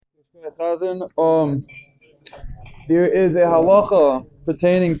Chazan, there is a halacha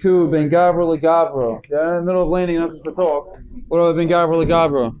pertaining to ben gavra legavra. Yeah, in the middle of laning, not just to talk. What about ben gavra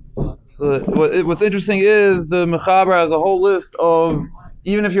legavra? So what's interesting is the mechaber has a whole list of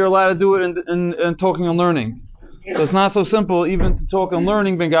even if you're allowed to do it in talking and learning. So it's not so simple even to talk and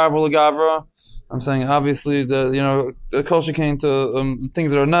learning ben gavra legavra. I'm saying obviously the culture came to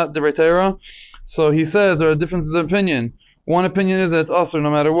things that are not divrei Torah. So he says there are differences of opinion. One opinion is that it's usher no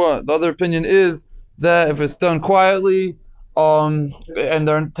matter what. The other opinion is that if it's done quietly, and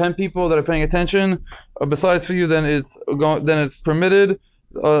there are 10 people that are paying attention, besides for you, then it's permitted.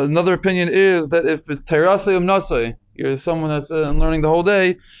 Another opinion is that if it's terasei nasei, you're someone that's learning the whole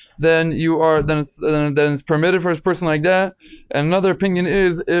day, then it's permitted for a person like that. And another opinion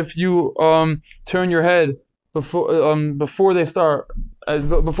is if you turn your head before they start,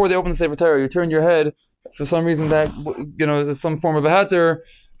 before they open the Sefer Torah, you turn your head for some reason that there's some form of a heter,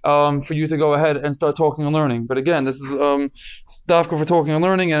 for you to go ahead and start talking and learning. But again, this is dafka for talking and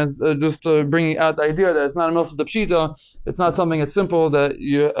learning, and it's just bringing out the idea that it's not a milsa pshita. It's not something that's simple that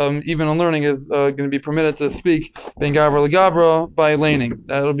you even in learning is going to be permitted to speak ben gavra legavra by laning.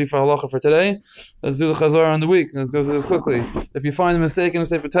 That'll be for halacha for today. Let's do the Chazara on the week. Let's go through this quickly. If you find a mistake in a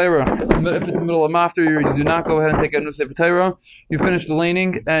Sefer Torah, if it's in the middle of mafter, you do not go ahead and take out a new Sefer Torah. You finish the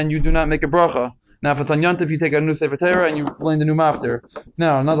laning and you do not make a bracha. Now, if it's on Yantif, you take out a new Sefer Torah and you lane the new mafter.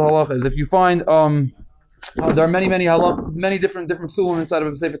 Now, another halacha is if you find there are many different psulim inside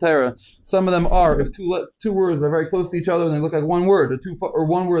of a Sefer Torah. Some of them are if two words are very close to each other and they look like one word, or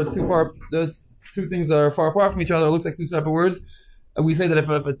one word is too far. Two things that are far apart from each other. It looks like two separate words. We say that if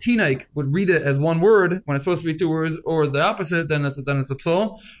a teenage would read it as one word when it's supposed to be two words, or the opposite, then it's a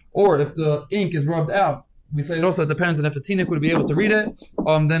psul. Or if the ink is rubbed out. We say it also depends on if a teenage would be able to read it,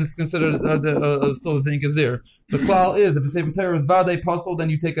 then it's considered still the ink is there. The klal is if the Sefer Torah is vadei puzzle, then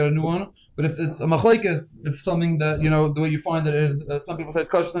you take out a new one. But if it's a machlekes, if something that the way you find it is some people say it's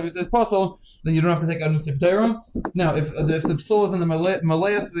kosher, some people say it's puzzle, then you don't have to take out a new Sefer Torah. Now, if the psul is in the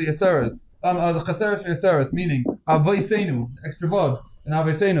malayas the yaseres, the chaseres for yaseres, meaning avoseinu, extra vav, and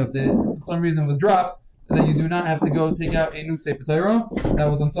avoseinu, if for some reason it was dropped, then you do not have to go take out a new Sefer Torah. That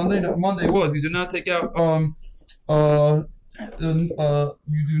was on Sunday. No, Monday was. You do not take out. You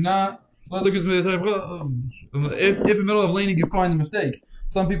do not. If in the middle of laning you find a mistake,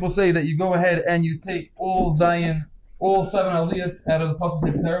 some people say that you go ahead and you take all Zion, all 7 aliyahs out of the Pasuk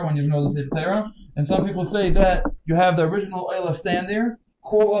Sefer Torah when you know the Sefer Torah, and some people say that you have the original Eilah stand there,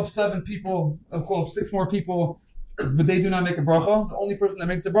 call up 7 people, call up 6 more people, but they do not make a bracha. The only person that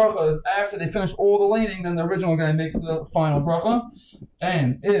makes the bracha is after they finish all the laning, then the original guy makes the final bracha.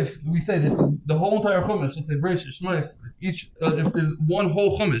 And if we say that if the whole entire chumash, let's say Bereishis, Shmos, if there's one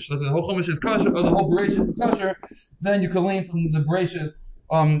whole chumash, let's say the whole chumash is kosher, or the whole Bereishis is kosher, then you can lane from the Bereishis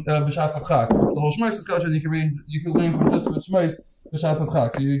b'shas adchak. If the whole Shmos is kosher, you can lane from just the Shmos b'shas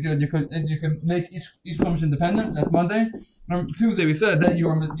adchak. You can make each chumash independent. That's Monday. Tuesday we said that you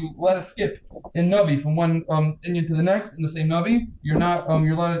let us skip in Navi from one Inyan to the next in the same Navi. You're not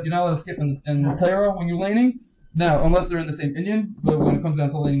allowed to skip in Torah when you're laning. Now, unless they're in the same Inyan, but when it comes down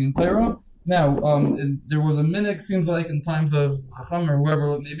to laning in Torah. Now, there was a minhag, seems like in times of Chacham or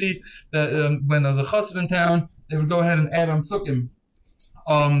whoever it may be, that when there's a chassid in town, they would go ahead and add on psukim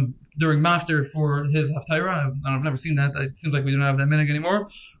during mafter for his haftarah. I've never seen that. It seems like we don't have that minhag anymore.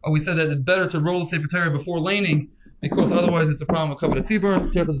 We said that it's better to roll the Sefer Torah before laning because otherwise it's a problem with kavod tzibur.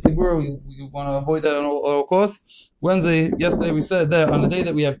 We want to avoid that at all costs. Yesterday we said that on the day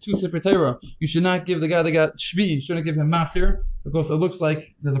that we have 2 Sefer Torah, you should not give the guy that got shvi, you shouldn't give him mafter because it looks like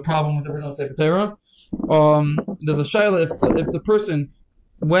there's a problem with the original Sefer Torah. There's a shaila if the person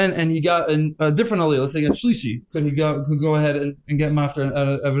when and he got a different aliyah, let's say at shlishi, could go ahead and get mafter out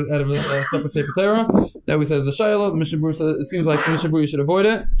of a separate Sefer Torah? That we said is a shayla. The Mishnah Berurah says it seems like the Mishnah Berurah you should avoid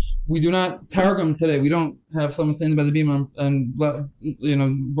it. We do not targum today. We don't have someone standing by the beam and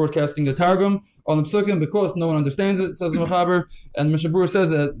broadcasting the targum on the psukim because no one understands it. Says the Mechaber, and the Mishnah Berurah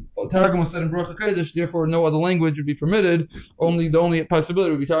says that targum was said in Baruch HaKodesh, therefore no other language would be permitted. The only possibility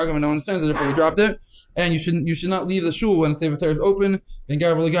would be targum, and no one understands it. Therefore we dropped it. And you should not leave the shul when the Sefer Torah is open. Ben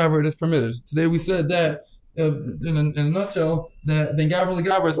gavra legavra it is permitted. Today we said that in a nutshell that ben gavra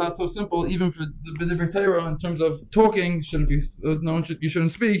legavra is not so simple. Even for the divrei Torah in terms of talking, you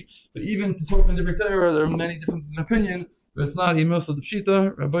shouldn't speak. But even to talk in divrei Torah, there are many differences in opinion. But it's not a milsa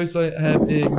pshita. Rabbi Yisrael have a